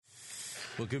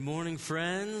Well, good morning,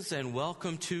 friends, and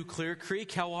welcome to Clear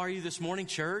Creek. How are you this morning,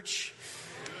 church?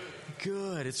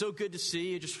 Good. It's so good to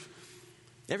see you. Just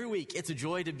every week, it's a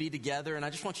joy to be together, and I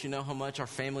just want you to know how much our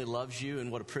family loves you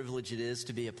and what a privilege it is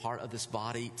to be a part of this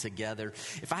body together.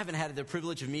 If I haven't had the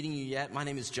privilege of meeting you yet, my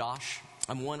name is Josh.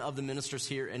 I'm one of the ministers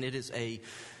here, and it is a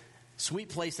sweet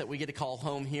place that we get to call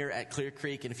home here at Clear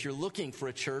Creek. And if you're looking for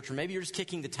a church, or maybe you're just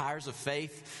kicking the tires of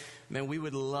faith, man, we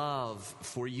would love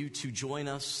for you to join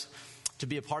us, to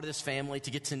be a part of this family,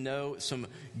 to get to know some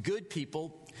good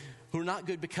people who are not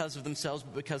good because of themselves,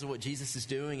 but because of what Jesus is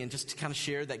doing, and just to kind of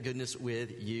share that goodness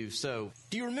with you. So,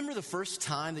 do you remember the first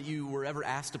time that you were ever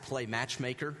asked to play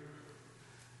matchmaker?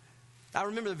 I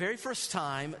remember the very first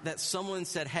time that someone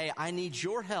said, "Hey, I need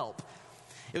your help."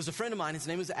 It was a friend of mine. His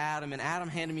name was Adam, and Adam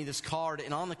handed me this card,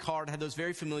 and on the card had those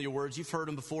very familiar words. You've heard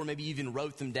them before. Maybe you even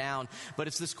wrote them down, but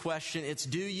it's this question. It's,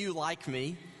 "Do you like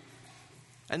me?"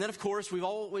 And then, of course, we've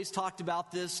always talked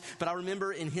about this, but I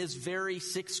remember in his very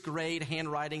sixth grade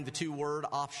handwriting, the two-word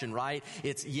option, right?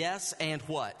 It's yes and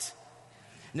what?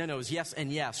 No, it was yes and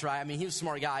yes, right? I mean, he was a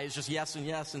smart guy. It was just yes and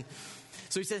yes. And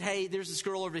so he said, "Hey, there's this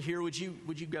girl over here. Would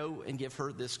you go and give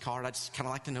her this card? I just kind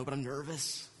of like to know, but I'm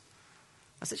nervous."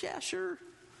 I said, "Yeah, sure."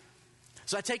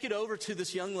 So I take it over to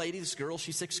this young lady, this girl,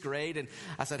 she's sixth grade, and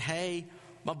I said, "Hey,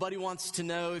 my buddy wants to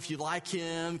know if you like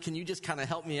him. Can you just kind of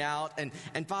help me out?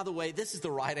 And by the way, this is the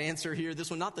right answer here.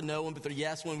 This one, not the no one, but the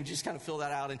yes one. Would you just kind of fill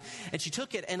that out?" And she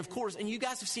took it. And of course, and you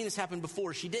guys have seen this happen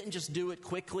before. She didn't just do it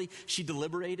quickly. She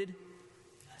deliberated.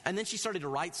 And then she started to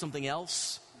write something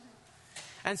else.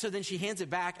 And so then she hands it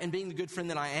back. And being the good friend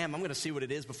that I am, I'm going to see what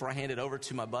it is before I hand it over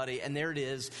to my buddy. And there it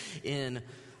is in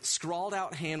scrawled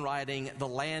out handwriting, the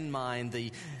landmine,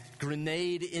 the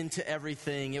grenade into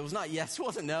everything. It was not yes, it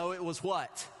wasn't no, it was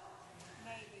what?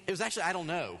 Maybe. It was actually, I don't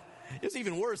know. It was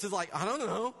even worse. It's like, I don't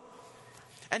know.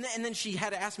 And then she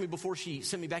had to ask me before she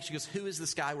sent me back, she goes, "Who is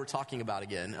this guy we're talking about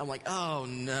again?" I'm like, oh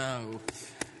no.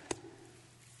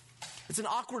 It's an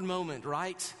awkward moment,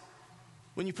 right?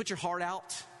 When you put your heart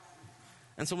out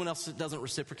and someone else doesn't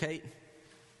reciprocate.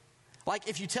 Like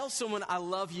if you tell someone I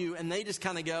love you and they just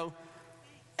kind of go,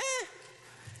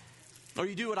 or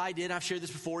you do what I did, I've shared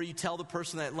this before, you tell the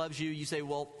person that loves you, you say,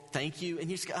 "Well, thank you," and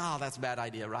you just go, "Oh, that's a bad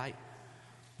idea," right?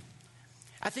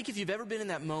 I think if you've ever been in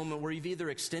that moment where you've either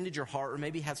extended your heart or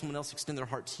maybe had someone else extend their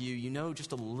heart to you, you know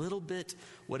just a little bit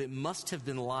what it must have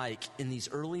been like in these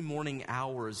early morning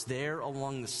hours there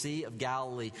along the Sea of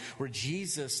Galilee, where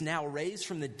Jesus, now raised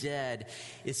from the dead,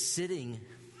 is sitting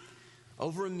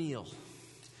over a meal,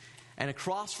 and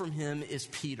across from him is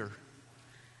Peter.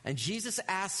 And Jesus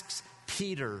asks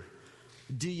Peter,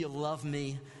 "Do you love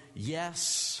me?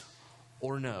 Yes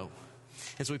or no?"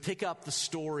 As we pick up the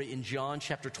story in John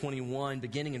chapter 21,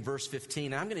 beginning in verse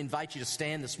 15. And I'm going to invite you to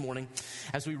stand this morning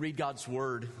as we read God's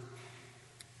word.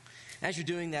 As you're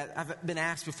doing that, I've been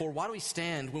asked before, why do we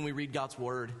stand when we read God's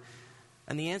word?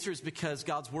 And the answer is because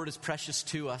God's word is precious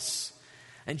to us.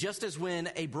 And just as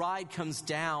when a bride comes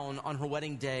down on her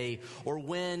wedding day, or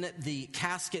when the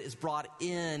casket is brought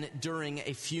in during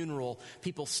a funeral,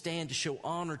 people stand to show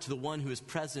honor to the one who is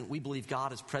present. We believe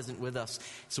God is present with us.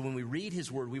 So when we read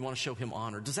his word, we want to show him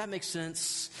honor. Does that make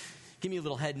sense? Give me a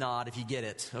little head nod if you get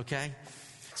it, okay?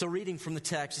 So reading from the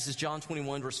text, this is John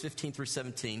 21, verse 15 through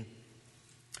 17.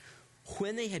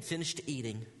 When they had finished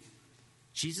eating,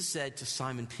 Jesus said to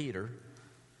Simon Peter,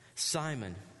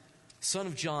 "Simon, son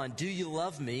of John, do you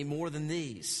love me more than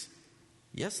these?"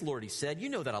 "Yes, Lord," he said. "You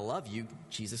know that I love you."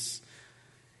 Jesus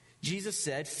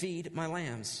said, "Feed my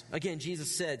lambs." Again,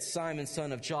 Jesus said, "Simon,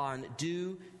 son of John,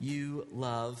 do you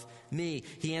love me?"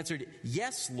 He answered,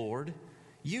 "Yes, Lord,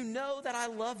 you know that I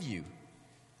love you."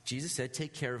 Jesus said,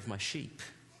 "Take care of my sheep."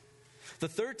 The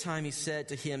third time he said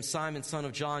to him, "Simon, son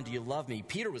of John, do you love me?"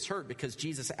 Peter was hurt because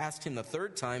Jesus asked him the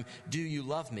third time, "Do you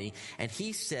love me?" And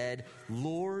he said,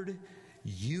 "Lord,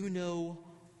 you know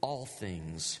all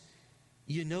things.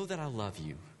 You know that I love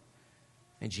you."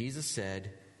 And Jesus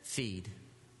said, "Feed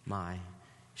my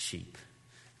sheep."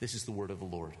 This is the word of the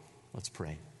Lord. Let's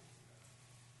pray.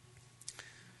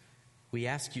 We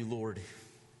ask you, Lord,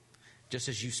 just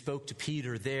as you spoke to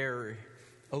Peter there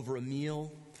over a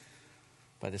meal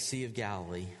by the Sea of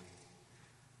Galilee,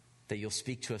 that you'll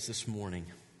speak to us this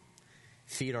morning.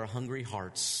 Feed our hungry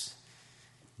hearts.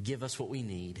 Give us what we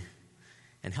need.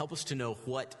 And help us to know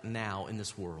what now in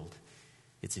this world.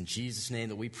 It's in Jesus' name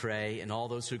that we pray. And all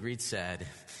those who agreed said,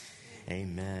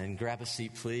 amen. Grab a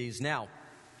seat, please. Now,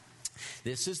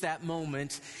 this is that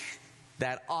moment,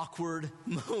 that awkward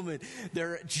moment.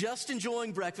 They're just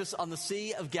enjoying breakfast on the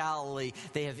Sea of Galilee.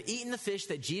 They have eaten the fish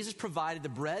that Jesus provided, the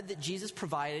bread that Jesus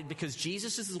provided, because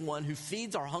Jesus is the one who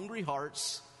feeds our hungry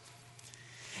hearts.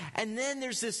 And then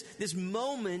there's this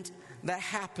moment that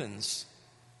happens.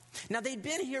 Now, they'd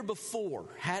been here before,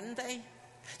 hadn't they?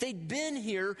 They'd been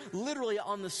here literally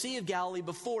on the Sea of Galilee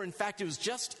before. In fact, it was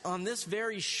just on this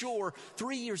very shore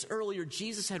 3 years earlier,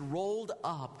 Jesus had rolled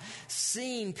up,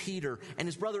 seen Peter and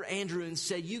his brother Andrew and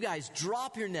said, you guys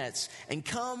drop your nets and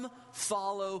come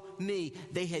follow me.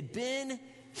 They had been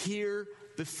here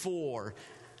before.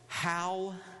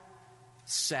 How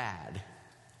sad.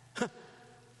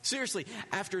 Seriously,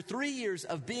 after 3 years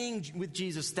of being with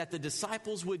Jesus, that the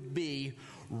disciples would be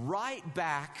right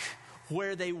back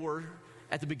where they were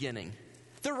at the beginning.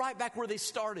 They're right back where they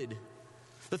started.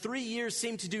 The 3 years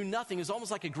seemed to do nothing. It was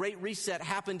almost like a great reset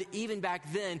happened even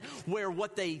back then, where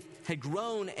what they had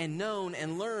grown and known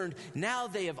and learned, now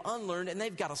they have unlearned and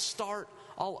they've got to start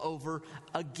all over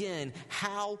again.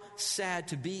 How sad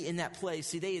to be in that place.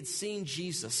 See, they had seen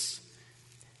Jesus.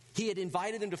 He had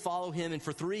invited them to follow him, and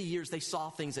for 3 years they saw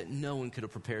things that no one could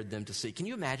have prepared them to see. Can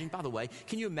you imagine, by the way,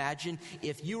 can you imagine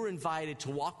if you were invited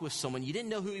to walk with someone, you didn't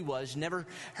know who he was, never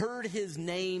heard his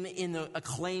name in a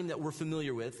acclaim that we're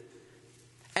familiar with,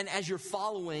 and as you're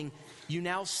following, you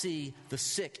now see the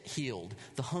sick healed,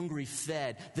 the hungry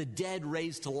fed, the dead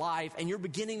raised to life, and you're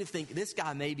beginning to think, this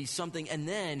guy may be something, and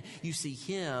then you see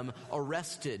him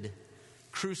arrested,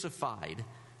 crucified,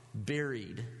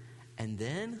 buried, and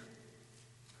then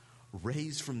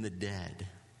raised from the dead.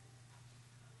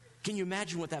 Can you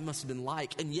imagine what that must have been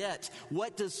like? And yet,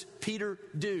 what does Peter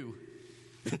do?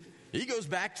 He goes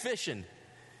back fishing.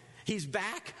 He's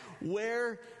back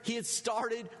where he had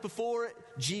started before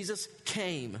Jesus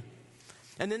came.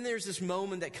 And then there's this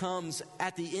moment that comes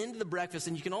at the end of the breakfast,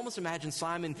 and you can almost imagine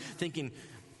Simon thinking,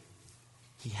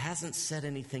 he hasn't said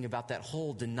anything about that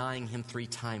whole denying him 3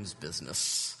 times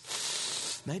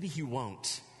business. Maybe he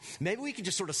won't. Maybe we can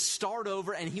just sort of start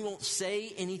over and he won't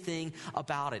say anything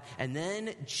about it. And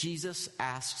then Jesus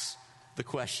asks the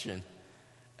question.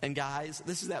 And guys,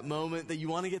 this is that moment that you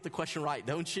want to get the question right,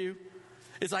 don't you?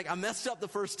 It's like, I messed up the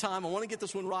first time. I want to get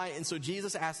this one right. And so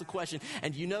Jesus asks the question.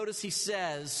 And you notice he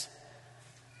says,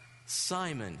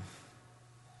 Simon.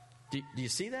 Do you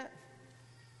see that?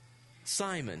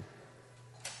 Simon.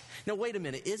 Now, wait a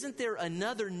minute. Isn't there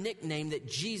another nickname that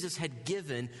Jesus had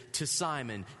given to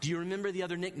Simon? Do you remember the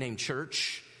other nickname,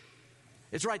 church?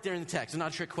 It's right there in the text. It's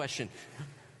not a trick question.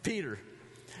 Peter.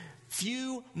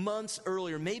 Few months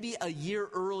earlier, maybe a year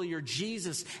earlier,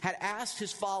 Jesus had asked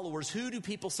his followers, who do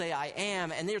people say I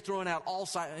am? And they're throwing out all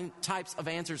types of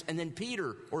answers. And then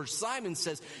Peter, or Simon,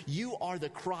 says, you are the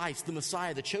Christ, the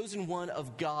Messiah, the chosen one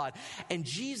of God. And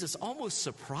Jesus, almost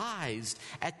surprised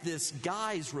at this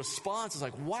guy's response, is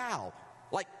like, wow.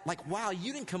 Like, wow,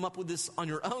 you didn't come up with this on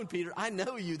your own, Peter. I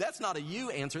know you. That's not a you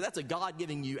answer. That's a God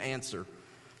giving you answer.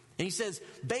 And he says,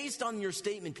 based on your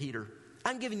statement, Peter,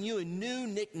 I'm giving you a new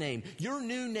nickname. Your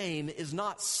new name is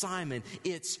not Simon,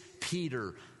 it's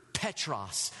Peter.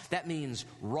 Petros. That means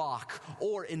rock,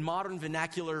 or in modern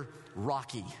vernacular,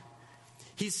 rocky.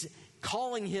 He's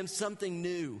calling him something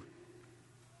new.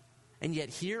 And yet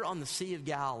here on the Sea of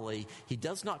Galilee, he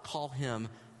does not call him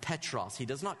Petros. He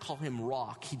does not call him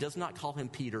rock. He does not call him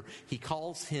Peter. He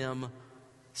calls him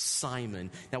Simon.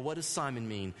 Now, what does Simon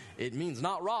mean? It means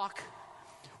not rock.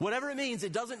 Whatever it means,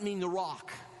 it doesn't mean the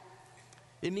rock.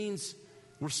 It means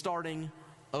we're starting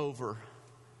over.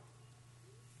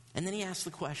 And then he asks the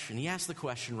question. He asks the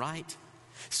question, right?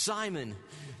 Simon,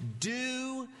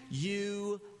 do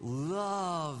you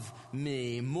love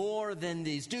me more than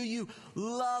these? Do you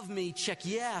love me? Check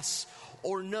yes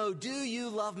or no. Do you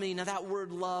love me? Now that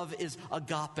word love is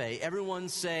agape. Everyone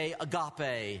say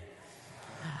agape.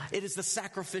 It is the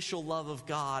sacrificial love of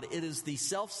God. It is the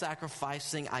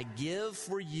self-sacrificing, I give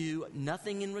for you,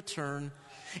 nothing in return.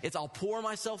 It's I'll pour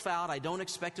myself out, I don't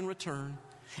expect in return.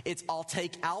 It's I'll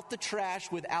take out the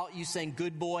trash without you saying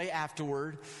good boy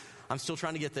afterward. I'm still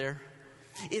trying to get there.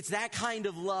 It's that kind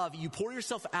of love. You pour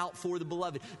yourself out for the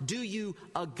beloved. Do you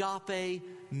agape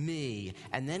me?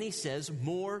 And then he says,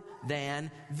 more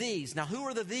than these. Now, who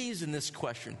are the these in this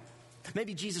question?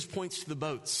 Maybe Jesus points to the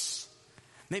boats.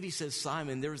 Maybe he says,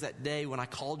 Simon, there was that day when I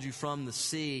called you from the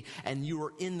sea and you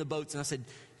were in the boats and I said,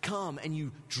 come, and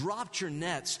you dropped your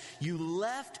nets. You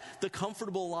left the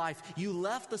comfortable life. You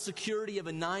left the security of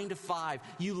a 9-to-5.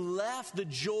 You left the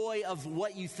joy of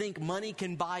what you think money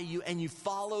can buy you, and you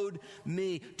followed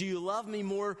me. Do you love me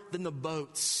more than the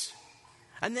boats?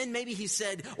 And then maybe he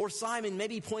said, or Simon,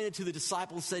 maybe he pointed to the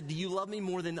disciples and said, do you love me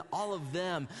more than all of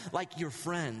them, like your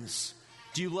friends?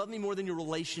 Do you love me more than your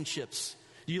relationships?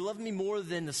 Do you love me more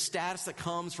than the status that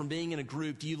comes from being in a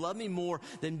group? Do you love me more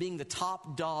than being the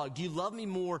top dog? Do you love me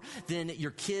more than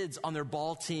your kids on their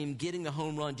ball team getting the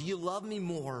home run? Do you love me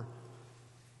more?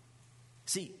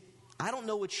 See, I don't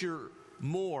know what your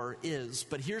more is,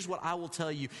 but here's what I will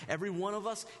tell you. Every one of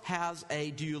us has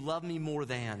a do you love me more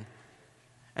than?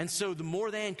 And so the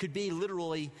more than could be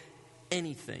literally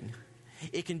anything.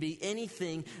 It can be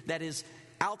anything that is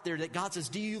out there that God says,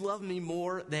 do you love me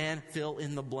more than fill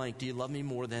in the blank? Do you love me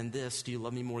more than this? Do you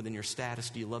love me more than your status?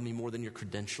 Do you love me more than your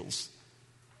credentials?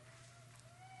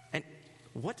 And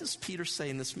what does Peter say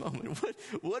in this moment?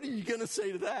 What are you going to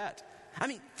say to that? I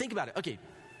mean, think about it. Okay,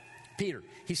 Peter,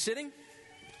 he's sitting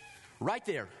right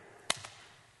there,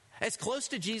 as close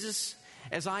to Jesus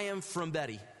as I am from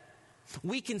Betty.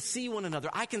 We can see one another.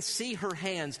 I can see her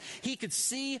hands. He could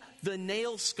see the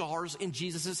nail scars in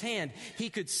Jesus' hand. He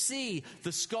could see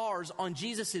the scars on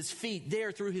Jesus' feet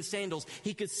there through his sandals.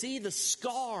 He could see the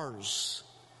scars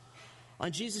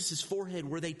on Jesus' forehead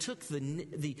where they took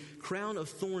the crown of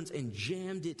thorns and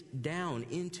jammed it down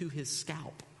into his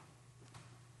scalp.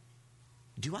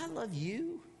 Do I love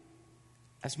you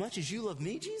as much as you love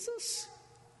me, Jesus?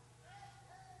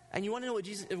 And you want to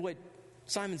know what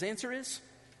Simon's answer is?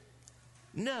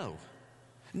 No.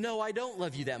 No, I don't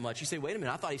love you that much. You say, wait a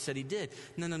minute, I thought he said he did.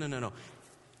 No.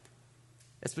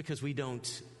 That's because we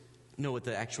don't know what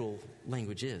the actual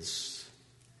language is.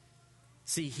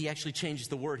 See, he actually changes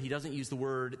the word. He doesn't use the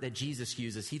word that Jesus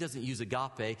uses. He doesn't use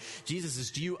agape. Jesus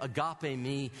says, do you agape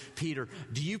me, Peter?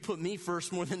 Do you put me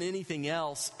first more than anything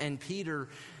else? And Peter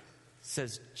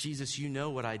says, Jesus, you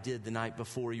know what I did the night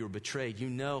before you were betrayed. You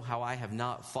know how I have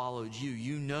not followed you.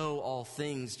 You know all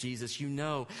things, Jesus. You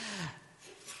know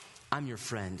I'm your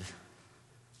friend.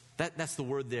 That's the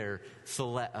word there,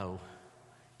 phileo.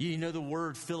 You know the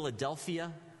word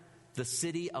Philadelphia? The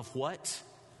city of what?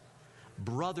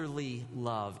 Brotherly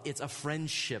love. It's a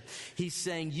friendship. He's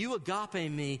saying, you agape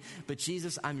me, but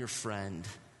Jesus, I'm your friend.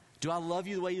 Do I love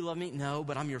you the way you love me? No,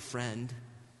 but I'm your friend.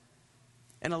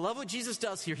 And I love what Jesus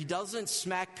does here. He doesn't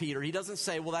smack Peter. He doesn't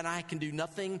say, well, then I can do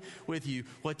nothing with you.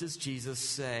 What does Jesus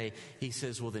say? He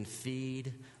says, well, then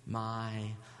feed my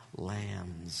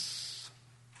lambs.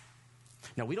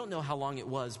 Now, we don't know how long it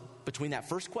was between that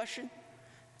first question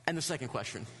and the second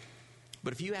question.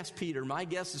 But if you ask Peter, my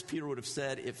guess is Peter would have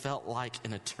said it felt like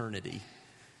an eternity.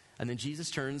 And then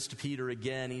Jesus turns to Peter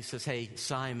again. He says, hey,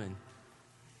 Simon,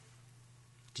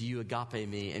 do you agape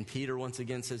me? And Peter once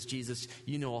again says, Jesus,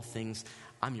 you know all things.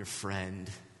 I'm your friend.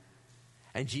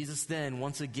 And Jesus then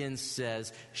once again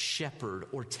says, shepherd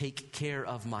or take care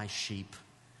of my sheep.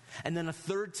 And then a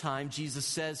third time, Jesus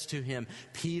says to him,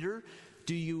 Peter,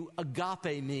 do you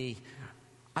agape me?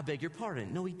 I beg your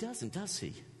pardon. No, he doesn't, does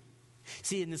he?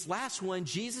 See, in this last one,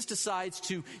 Jesus decides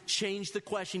to change the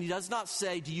question. He does not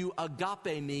say, do you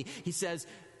agape me? He says,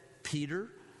 Peter,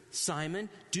 Simon,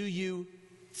 do you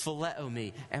phileo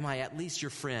me? Am I at least your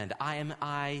friend? Am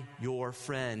I your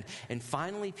friend? And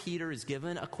finally, Peter is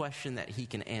given a question that he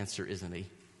can answer, isn't he?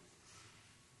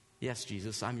 Yes,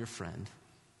 Jesus, I'm your friend.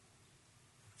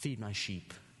 Feed my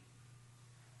sheep.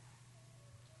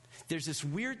 There's this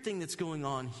weird thing that's going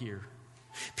on here.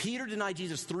 Peter denied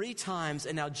Jesus 3 times,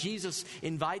 and now Jesus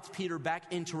invites Peter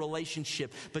back into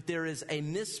relationship. But there is a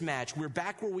mismatch. We're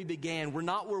back where we began. We're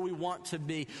not where we want to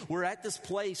be. We're at this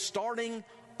place starting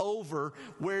over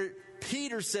where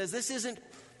Peter says,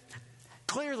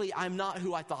 clearly I'm not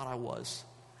who I thought I was.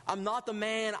 I'm not the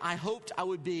man I hoped I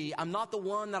would be. I'm not the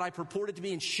one that I purported to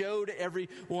be and showed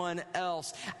everyone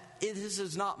else. This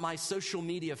is not my social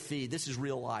media feed. This is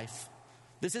real life.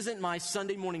 This isn't my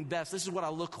Sunday morning best. This is what I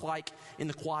look like in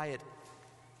the quiet.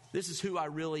 This is who I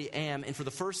really am. And for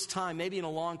the first time, maybe in a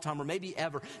long time, or maybe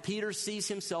ever, Peter sees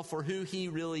himself for who he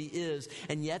really is.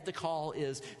 And yet the call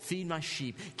is, feed my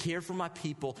sheep, care for my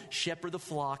people, shepherd the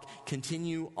flock,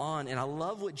 continue on. And I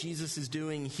love what Jesus is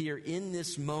doing here in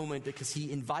this moment because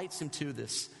he invites him to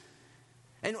this.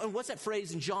 And what's that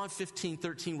phrase in John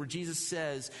 15:13 where Jesus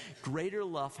says, greater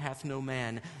love hath no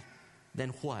man than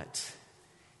what?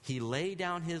 He laid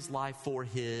down his life for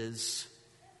his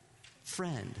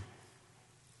friend.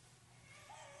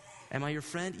 Am I your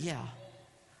friend? Yeah.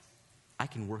 I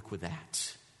can work with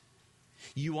that.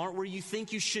 You aren't where you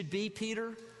think you should be,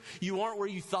 Peter. You aren't where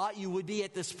you thought you would be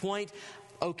at this point.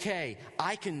 Okay,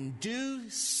 I can do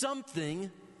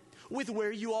something with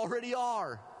where you already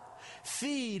are.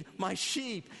 Feed my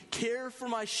sheep. Care for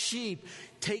my sheep.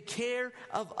 Take care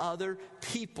of other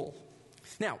people.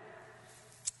 Now,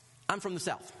 I'm from the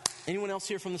South. Anyone else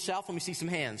here from the South? Let me see some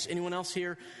hands. Anyone else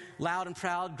here? Loud and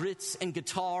proud, grits and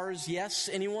guitars. Yes,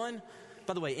 anyone?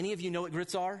 By the way, any of you know what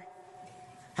grits are?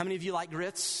 How many of you like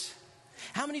grits?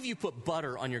 How many of you put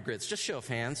butter on your grits? Just show of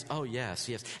hands. Oh, yes.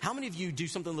 How many of you do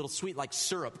something a little sweet like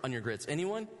syrup on your grits?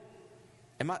 Anyone?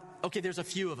 Okay, there's a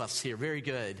few of us here. Very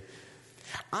good.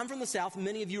 I'm from the South.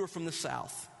 Many of you are from the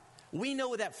South. We know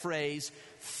what that phrase,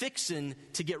 fixin'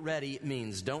 to get ready,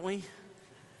 means, don't we?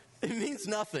 It means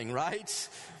nothing, right?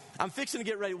 I'm fixing to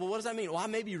get ready. Well, what does that mean? Well, I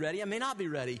may be ready. I may not be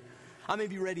ready. I may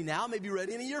be ready now. I may be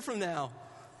ready in a year from now.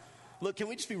 Look, can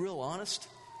we just be real honest?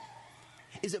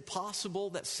 Is it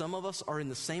possible that some of us are in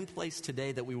the same place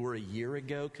today that we were a year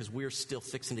ago because we're still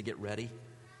fixing to get ready?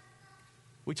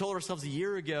 We told ourselves a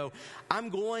year ago, I'm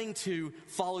going to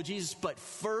follow Jesus, but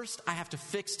first I have to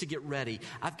fix to get ready.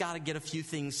 I've got to get a few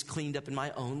things cleaned up in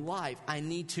my own life. I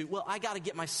got to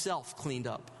get myself cleaned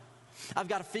up. I've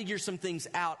got to figure some things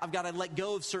out. I've got to let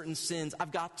go of certain sins.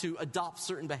 I've got to adopt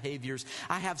certain behaviors.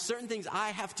 I have certain things I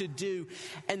have to do.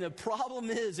 And the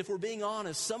problem is, if we're being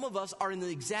honest, some of us are in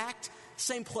the exact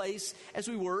same place as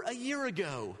we were a year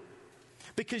ago.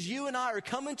 Because you and I are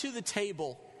coming to the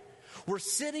table. We're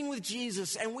sitting with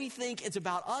Jesus and we think it's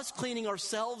about us cleaning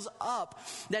ourselves up,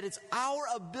 that it's our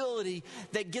ability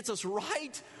that gets us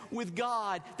right with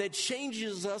God, that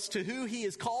changes us to who He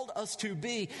has called us to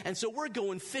be. And so we're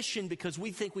going fishing because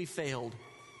we think we failed.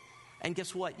 And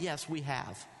guess what? Yes, we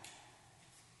have.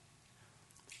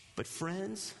 But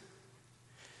friends,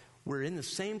 we're in the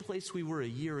same place we were a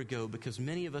year ago because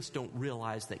many of us don't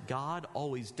realize that God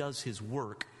always does His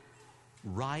work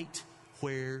right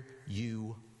where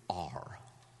you are.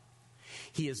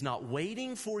 He is not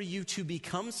waiting for you to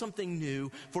become something new,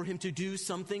 for Him to do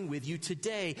something with you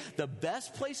today. The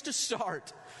best place to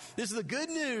start, this is the good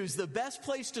news, the best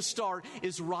place to start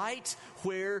is right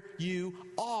where you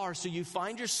are. So you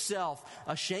find yourself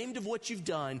ashamed of what you've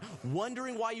done,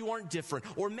 wondering why you aren't different,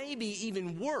 or maybe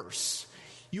even worse,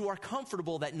 you are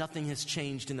comfortable that nothing has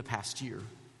changed in the past year.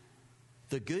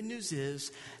 The good news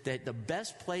is that the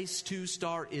best place to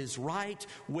start is right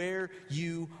where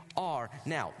you are.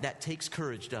 Now, that takes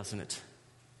courage, doesn't it?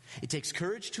 It takes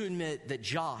courage to admit that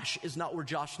Josh is not where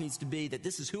Josh needs to be, that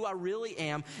this is who I really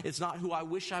am. It's not who I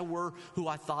wish I were, who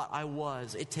I thought I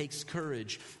was. It takes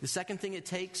courage. The second thing it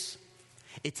takes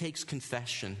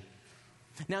confession.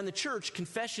 Now, in the church,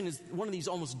 confession is one of these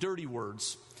almost dirty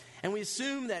words. And we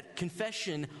assume that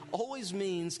confession always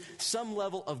means some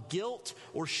level of guilt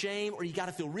or shame, or you got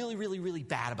to feel really, really, really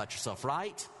bad about yourself,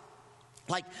 right?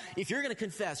 Like, if you're going to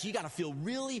confess, you got to feel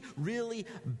really, really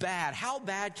bad. How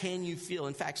bad can you feel?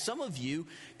 In fact, some of you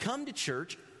come to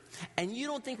church and you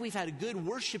don't think we've had a good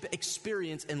worship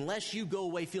experience unless you go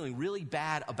away feeling really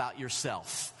bad about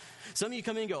yourself. Some of you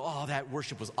come in and go, oh, that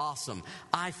worship was awesome.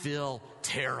 I feel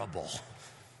terrible.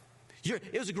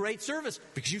 It was a great service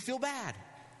because you feel bad.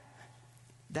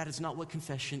 That is not what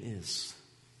confession is.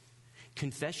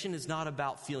 Confession is not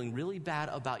about feeling really bad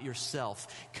about yourself.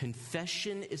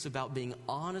 Confession is about being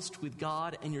honest with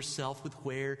God and yourself with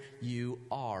where you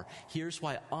are. Here's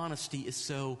why honesty is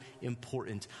so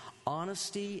important.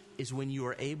 Honesty is when you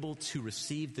are able to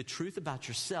receive the truth about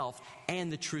yourself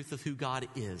and the truth of who God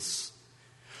is.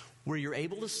 Where you're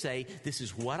able to say, this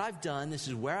is what I've done, this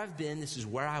is where I've been, this is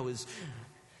where I was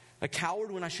a coward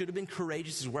when I should have been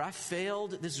courageous. This is where I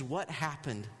failed. This is what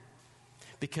happened.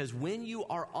 Because when you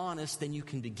are honest, then you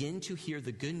can begin to hear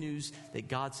the good news that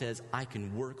God says, I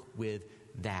can work with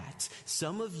that.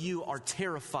 Some of you are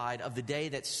terrified of the day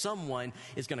that someone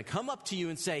is going to come up to you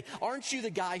and say, aren't you the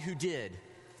guy who did?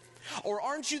 Or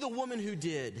aren't you the woman who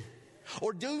did?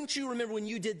 Or don't you remember when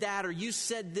you did that, or you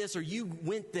said this, or you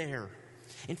went there?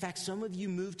 In fact, some of you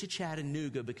moved to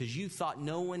Chattanooga because you thought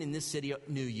no one in this city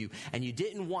knew you. And you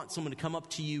didn't want someone to come up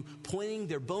to you, pointing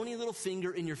their bony little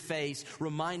finger in your face,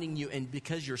 reminding you. And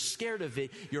because you're scared of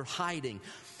it, you're hiding.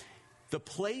 The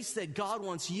place that God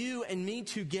wants you and me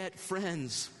to get,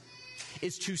 friends,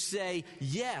 is to say,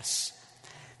 yes,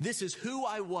 this is who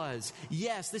I was.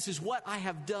 Yes, this is what I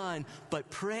have done. But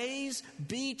praise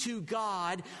be to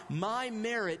God, my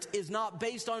merit is not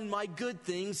based on my good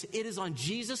things. It is on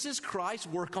Jesus Christ's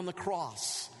work on the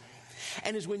cross.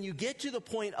 And it's when you get to the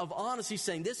point of honesty,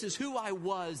 saying, this is who I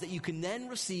was, that you can then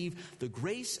receive the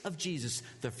grace of Jesus,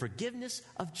 the forgiveness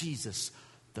of Jesus,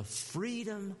 the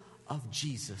freedom of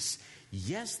Jesus.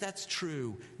 Yes, that's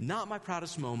true. Not my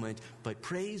proudest moment, but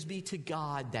praise be to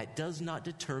God, that does not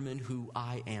determine who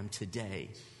I am today.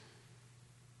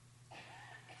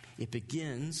 It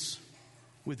begins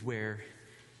with where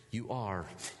you are.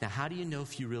 Now, how do you know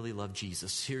if you really love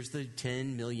Jesus? Here's the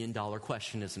 $10 million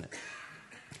question, isn't it?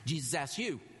 Jesus asks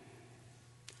you,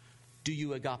 do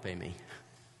you agape me?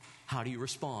 How do you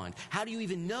respond? How do you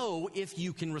even know if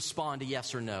you can respond to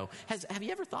yes or no? Have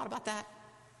you ever thought about that?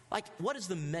 Like, what is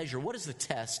the measure? What is the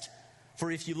test for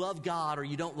if you love God or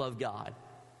you don't love God?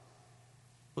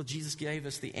 Well, Jesus gave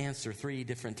us the answer 3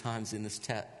 different times in this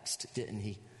text, didn't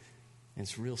He? And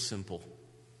it's real simple.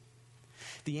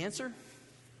 The answer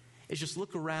is just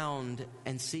look around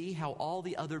and see how all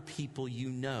the other people you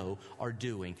know are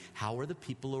doing. How are the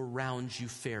people around you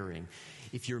faring?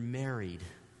 If you're married,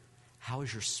 how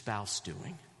is your spouse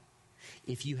doing?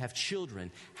 If you have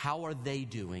children, how are they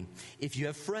doing? If you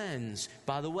have friends,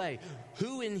 by the way,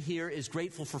 who in here is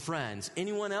grateful for friends?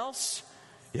 Anyone else?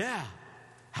 Yeah.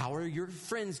 How are your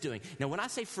friends doing? Now, when I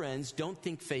say friends, don't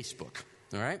think Facebook,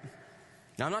 all right?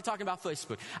 Now, I'm not talking about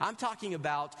Facebook. I'm talking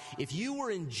about if you were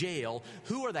in jail,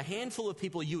 who are the handful of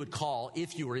people you would call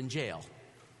if you were in jail?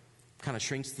 Kind of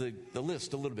shrinks the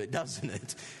list a little bit, doesn't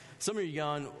it? Some of you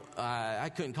are going, I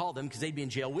couldn't call them because they'd be in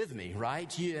jail with me,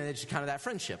 right? It's kind of that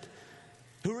friendship.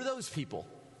 Who are those people?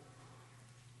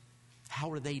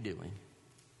 How are they doing?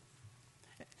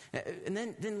 And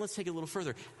then let's take it a little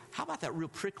further. How about that real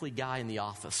prickly guy in the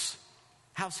office?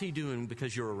 How's he doing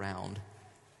because you're around?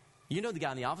 You know the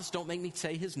guy in the office. Don't make me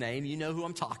say his name. You know who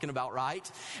I'm talking about, right?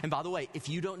 And by the way, if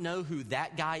you don't know who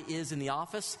that guy is in the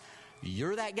office,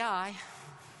 you're that guy.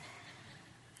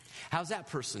 How's that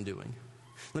person doing?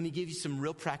 Let me give you some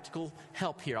real practical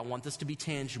help here. I want this to be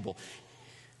tangible.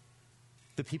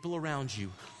 The people around you,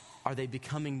 are they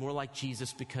becoming more like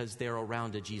Jesus because they're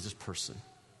around a Jesus person?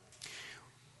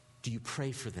 Do you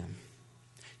pray for them?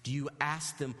 Do you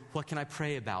ask them, what can I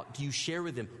pray about? Do you share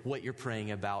with them what you're praying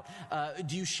about?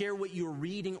 Do you share what you're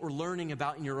reading or learning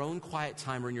about in your own quiet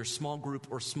time or in your small group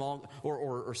or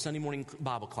Sunday morning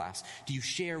Bible class? Do you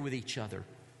share with each other?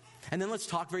 And then let's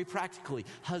talk very practically.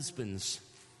 Husbands,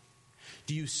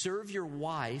 do you serve your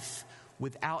wife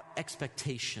without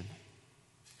expectation?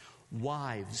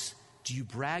 Wives, do you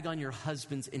brag on your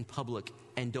husbands in public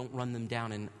and don't run them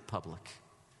down in public?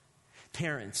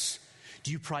 Parents,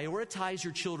 do you prioritize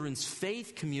your children's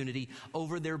faith community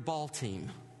over their ball team?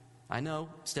 I know,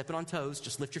 stepping on toes,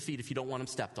 just lift your feet if you don't want them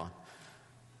stepped on.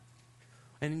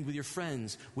 And with your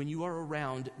friends, when you are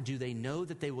around, do they know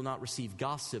that they will not receive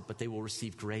gossip, but they will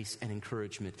receive grace and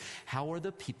encouragement? How are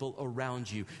the people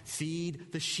around you?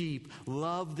 Feed the sheep,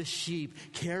 love the sheep,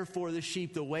 care for the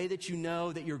sheep. The way that you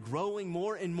know that you're growing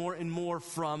more and more and more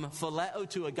from phileo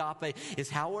to agape is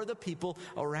how are the people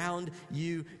around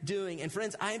you doing? And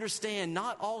friends, I understand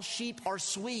not all sheep are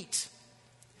sweet.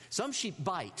 Some sheep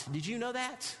bite. Did you know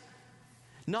that?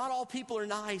 Not all people are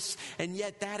nice, and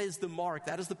yet that is the mark.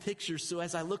 That is the picture. So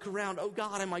as I look around, oh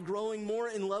God, am I growing more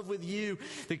in love with you?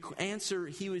 The answer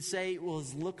he would say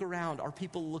was, look around. Are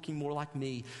people looking more like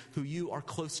me, who you are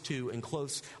close to and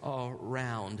close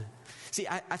around? See,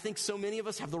 I think so many of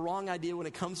us have the wrong idea when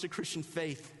it comes to Christian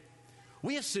faith.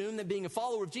 We assume that being a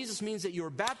follower of Jesus means that you're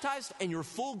baptized and you're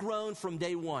full grown from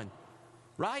day one,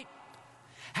 right?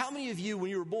 How many of you,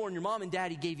 when you were born, your mom and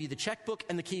daddy gave you the checkbook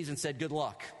and the keys and said, good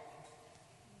luck?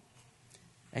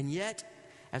 And yet,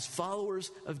 as followers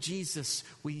of Jesus,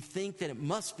 we think that it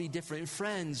must be different.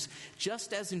 Friends,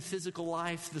 just as in physical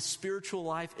life, the spiritual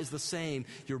life is the same.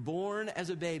 You're born as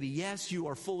a baby. Yes, you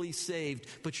are fully saved,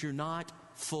 but you're not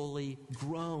fully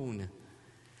grown.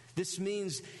 This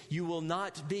means you will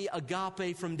not be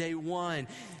agape from day one.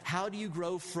 How do you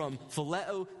grow from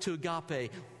phileo to agape?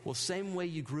 Well, same way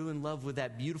you grew in love with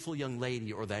that beautiful young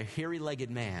lady or that hairy-legged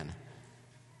man.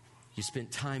 You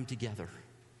spent time together.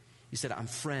 You said, I'm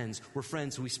friends. We're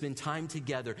friends. We spend time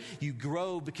together. You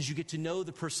grow because you get to know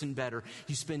the person better.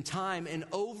 You spend time, and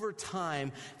over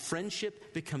time,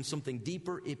 friendship becomes something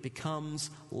deeper. It becomes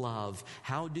love.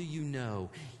 How do you know?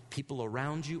 People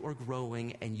around you are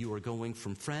growing, and you are going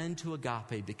from friend to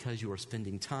agape because you are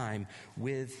spending time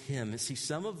with him. And see,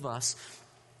 some of us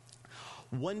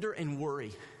wonder and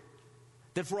worry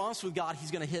that if we're honest with God,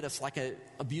 he's going to hit us like an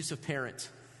abusive parent.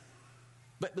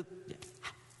 But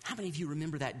how many of you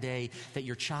remember that day that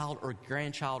your child or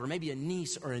grandchild or maybe a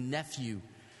niece or a nephew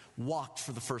walked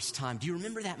for the first time? Do you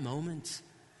remember that moment?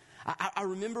 I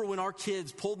remember when our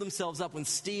kids pulled themselves up, when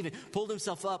Steven pulled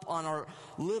himself up on our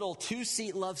little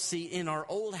 2-seat love seat in our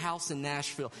old house in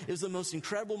Nashville. It was the most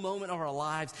incredible moment of our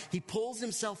lives. He pulls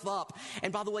himself up.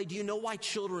 And by the way, do you know why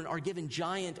children are given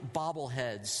giant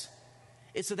bobbleheads?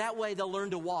 It's so that way they'll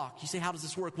learn to walk. You say, how does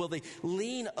this work? Well, they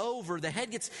lean over. The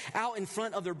head gets out in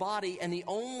front of their body, and the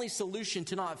only solution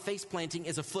to not face planting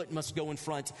is a foot must go in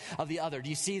front of the other. Do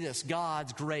you see this?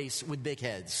 God's grace with big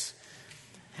heads.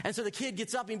 And so the kid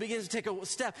gets up and begins to take a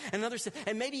step, another step,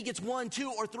 and maybe he gets 1,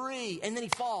 2, or 3, and then he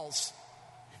falls.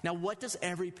 Now, what does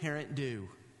every parent do?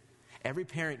 Every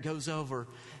parent goes over,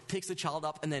 picks the child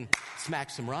up, and then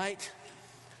smacks him, right?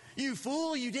 You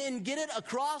fool, you didn't get it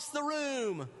across the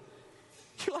room.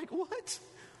 You're like, what?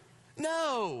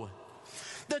 No.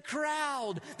 The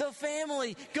crowd, the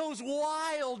family goes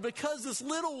wild because this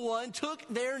little one took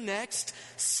their next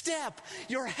step.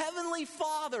 Your heavenly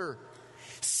Father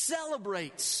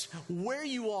celebrates where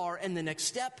you are and the next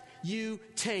step you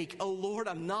take. Oh Lord,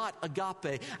 I'm not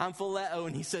agape, I'm phileo.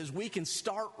 And he says we can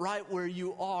start right where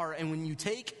you are. And when you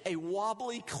take a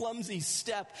wobbly, clumsy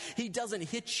step, he doesn't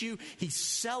hit you. He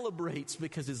celebrates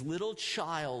because his little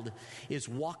child is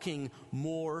walking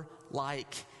more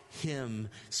like him.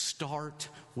 Start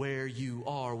where you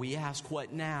are. We ask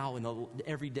what now in the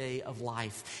everyday of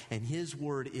life, and his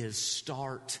word is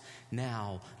start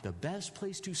now. The best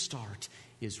place to start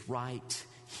is right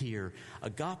here.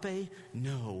 Agape,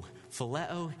 no.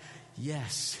 Phileo,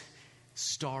 yes.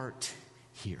 Start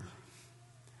here.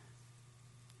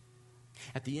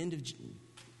 At the end of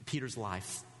Peter's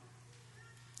life,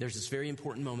 there's this very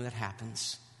important moment that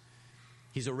happens.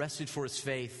 He's arrested for his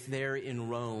faith there in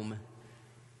Rome.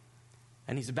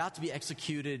 And he's about to be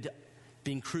executed,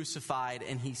 being crucified,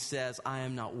 and he says, I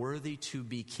am not worthy to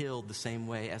be killed the same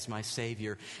way as my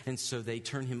Savior. And so they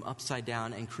turn him upside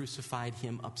down and crucified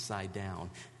him upside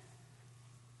down.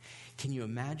 Can you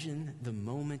imagine the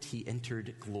moment he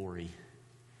entered glory?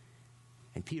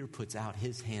 And Peter puts out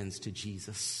his hands to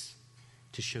Jesus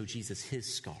to show Jesus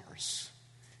his scars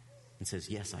and says,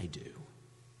 yes, I do.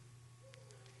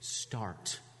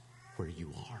 Start where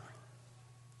you are.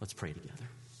 Let's pray together.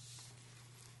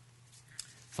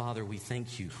 Father, we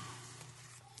thank you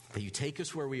that you take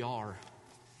us where we are.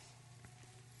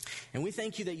 And we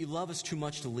thank you that you love us too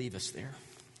much to leave us there.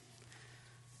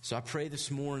 So I pray this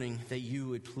morning that you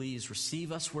would please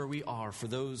receive us where we are. For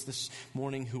those this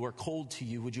morning who are cold to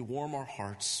you, would you warm our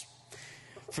hearts?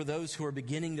 For those who are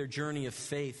beginning their journey of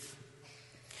faith,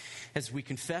 as we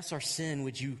confess our sin,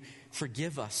 would you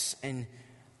forgive us and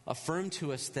affirm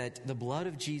to us that the blood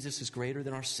of Jesus is greater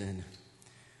than our sin?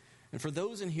 And for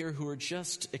those in here who are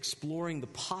just exploring the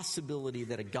possibility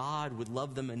that a God would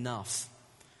love them enough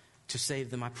to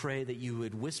save them, I pray that you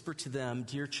would whisper to them,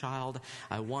 dear child,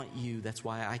 I want you, that's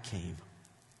why I came.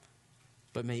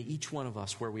 But may each one of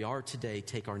us where we are today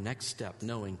take our next step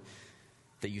knowing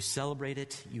that you celebrate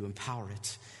it, you empower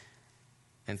it,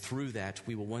 and through that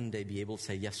we will one day be able to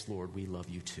say, yes, Lord, we love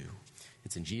you too.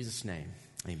 It's in Jesus' name,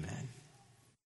 amen.